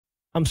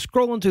I'm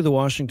scrolling through the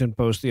Washington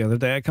Post the other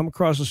day. I come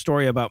across a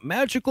story about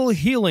magical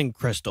healing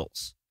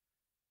crystals.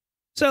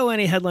 So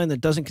any headline that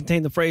doesn't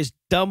contain the phrase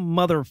dumb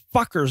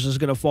motherfuckers is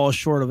going to fall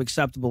short of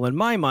acceptable in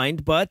my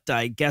mind, but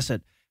I guess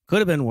it could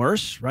have been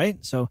worse,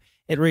 right? So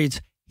it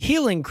reads,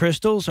 healing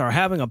crystals are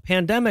having a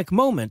pandemic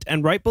moment,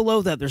 and right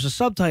below that there's a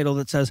subtitle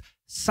that says,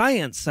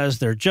 science says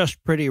they're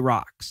just pretty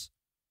rocks.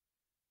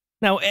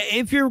 Now,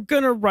 if you're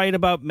going to write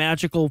about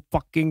magical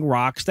fucking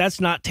rocks, that's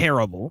not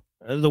terrible.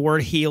 The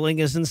word healing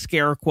is in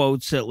scare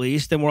quotes, at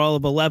least, and we're all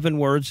of 11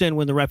 words in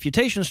when the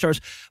refutation starts.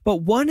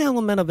 But one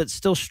element of it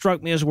still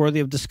struck me as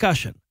worthy of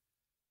discussion.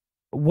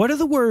 What are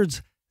the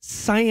words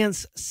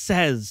science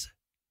says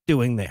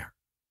doing there?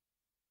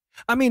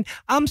 I mean,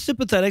 I'm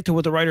sympathetic to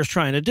what the writer's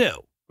trying to do,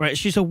 right?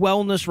 She's a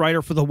wellness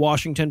writer for the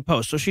Washington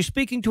Post, so she's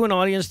speaking to an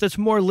audience that's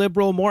more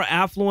liberal, more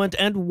affluent,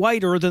 and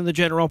whiter than the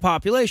general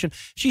population.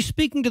 She's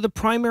speaking to the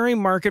primary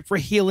market for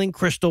healing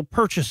crystal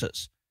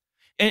purchases.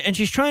 And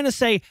she's trying to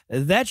say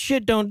that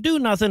shit don't do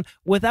nothing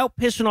without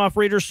pissing off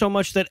readers so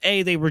much that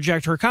A, they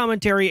reject her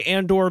commentary,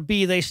 and or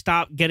B, they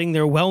stop getting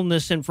their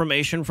wellness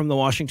information from the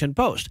Washington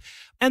Post.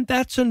 And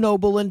that's a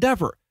noble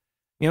endeavor.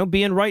 You know,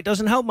 being right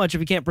doesn't help much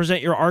if you can't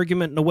present your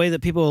argument in a way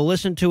that people will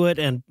listen to it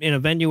and in a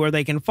venue where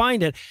they can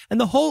find it. And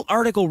the whole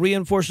article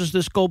reinforces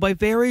this goal by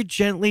very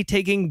gently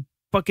taking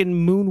fucking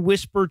Moon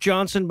Whisper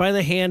Johnson by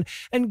the hand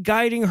and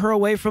guiding her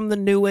away from the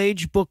New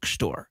Age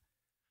bookstore.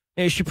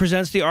 She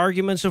presents the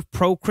arguments of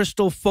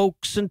pro-crystal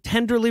folks and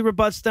tenderly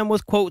rebuts them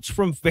with quotes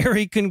from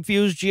very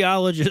confused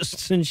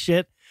geologists and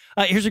shit.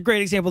 Here's a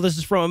great example. This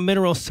is from a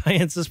mineral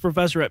sciences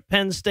professor at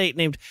Penn State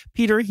named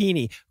Peter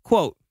Heaney.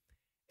 Quote,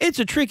 it's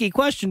a tricky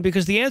question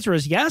because the answer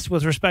is yes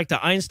with respect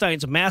to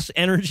Einstein's mass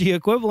energy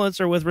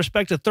equivalence or with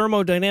respect to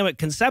thermodynamic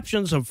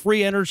conceptions of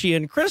free energy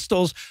in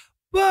crystals,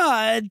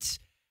 but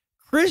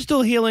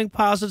crystal healing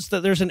posits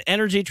that there's an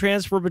energy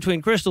transfer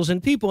between crystals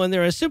and people, and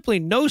there is simply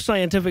no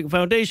scientific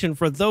foundation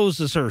for those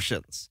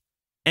assertions.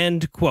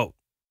 End quote.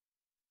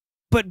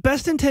 But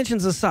best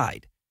intentions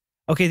aside,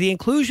 okay, the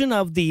inclusion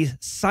of the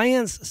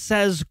science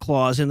says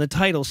clause in the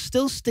title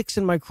still sticks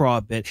in my craw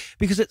a bit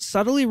because it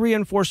subtly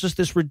reinforces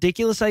this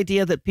ridiculous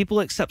idea that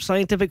people accept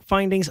scientific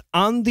findings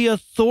on the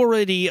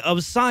authority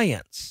of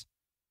science.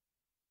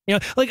 You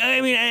know, like,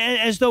 I mean,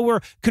 as though we're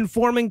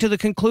conforming to the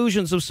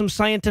conclusions of some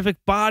scientific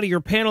body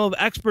or panel of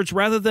experts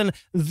rather than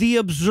the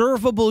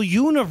observable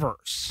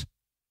universe.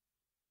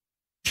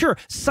 Sure,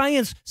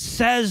 science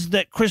says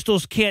that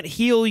crystals can't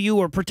heal you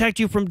or protect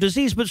you from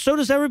disease, but so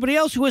does everybody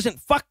else who isn't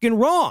fucking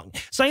wrong.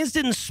 Science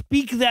didn't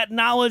speak that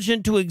knowledge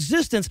into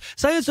existence.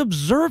 Science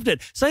observed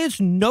it. Science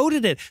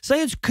noted it.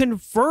 Science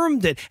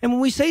confirmed it. And when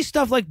we say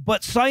stuff like,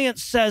 but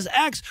science says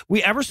X,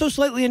 we ever so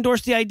slightly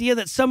endorse the idea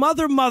that some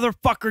other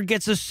motherfucker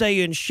gets a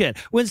say in shit.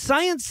 When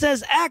science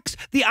says X,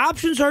 the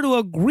options are to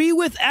agree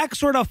with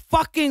X or to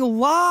fucking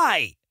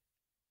lie.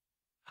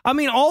 I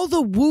mean, all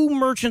the woo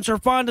merchants are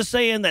fond of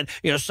saying that,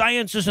 you know,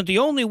 science isn't the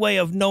only way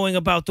of knowing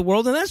about the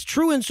world, and that's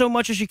true in so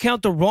much as you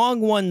count the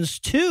wrong ones,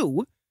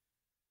 too.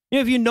 You know,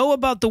 if you know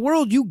about the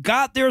world, you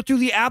got there through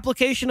the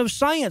application of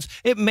science.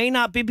 It may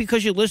not be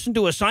because you listened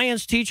to a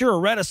science teacher or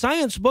read a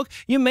science book.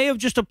 You may have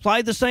just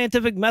applied the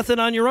scientific method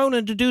on your own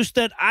and deduced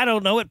that, I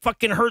don't know, it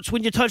fucking hurts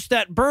when you touch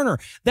that burner.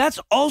 That's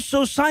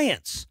also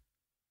science.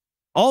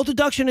 All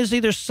deduction is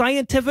either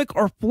scientific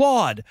or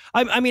flawed.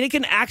 I mean, it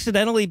can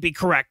accidentally be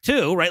correct,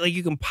 too, right? Like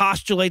you can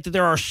postulate that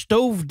there are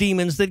stove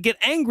demons that get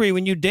angry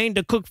when you deign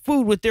to cook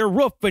food with their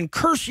roof and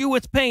curse you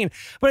with pain.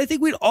 But I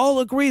think we'd all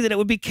agree that it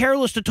would be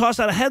careless to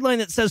toss out a headline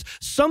that says,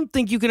 some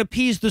think you can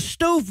appease the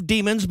stove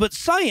demons, but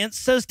science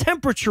says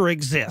temperature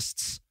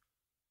exists.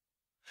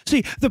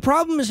 See, the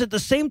problem is at the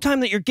same time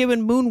that you're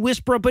giving Moon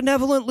Whisper a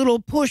benevolent little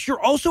push, you're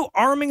also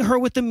arming her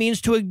with the means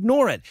to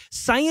ignore it.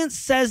 Science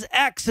says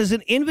X is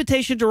an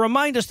invitation to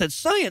remind us that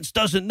science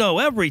doesn't know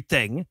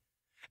everything.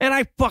 And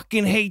I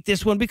fucking hate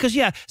this one because,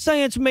 yeah,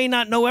 science may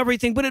not know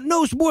everything, but it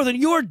knows more than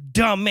your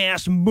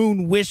dumbass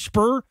Moon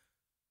Whisper.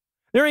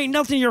 There ain't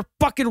nothing your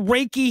fucking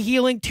Reiki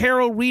healing,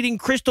 tarot reading,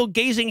 crystal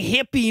gazing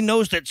hippie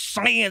knows that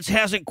science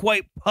hasn't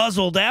quite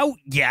puzzled out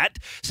yet.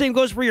 Same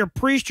goes for your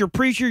priest, your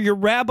preacher, your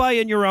rabbi,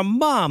 and your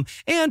imam.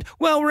 And,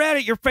 well, we're at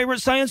it, your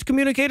favorite science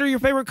communicator, your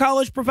favorite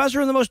college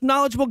professor, and the most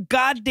knowledgeable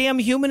goddamn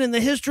human in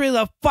the history of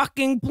the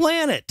fucking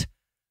planet.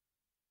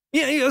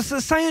 You know,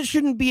 science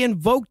shouldn't be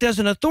invoked as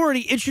an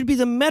authority. It should be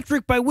the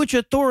metric by which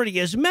authority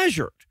is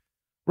measured.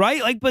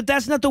 Right? Like, but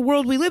that's not the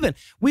world we live in.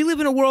 We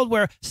live in a world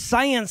where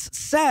science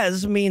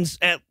says means,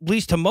 at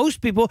least to most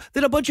people,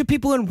 that a bunch of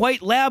people in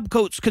white lab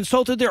coats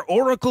consulted their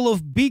oracle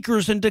of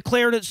beakers and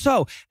declared it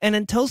so. And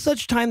until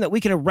such time that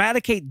we can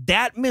eradicate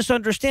that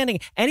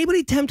misunderstanding,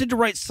 anybody tempted to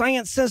write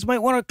science says might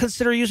want to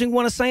consider using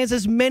one of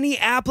science's many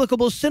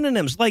applicable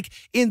synonyms. Like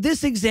in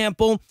this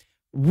example,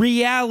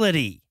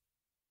 reality.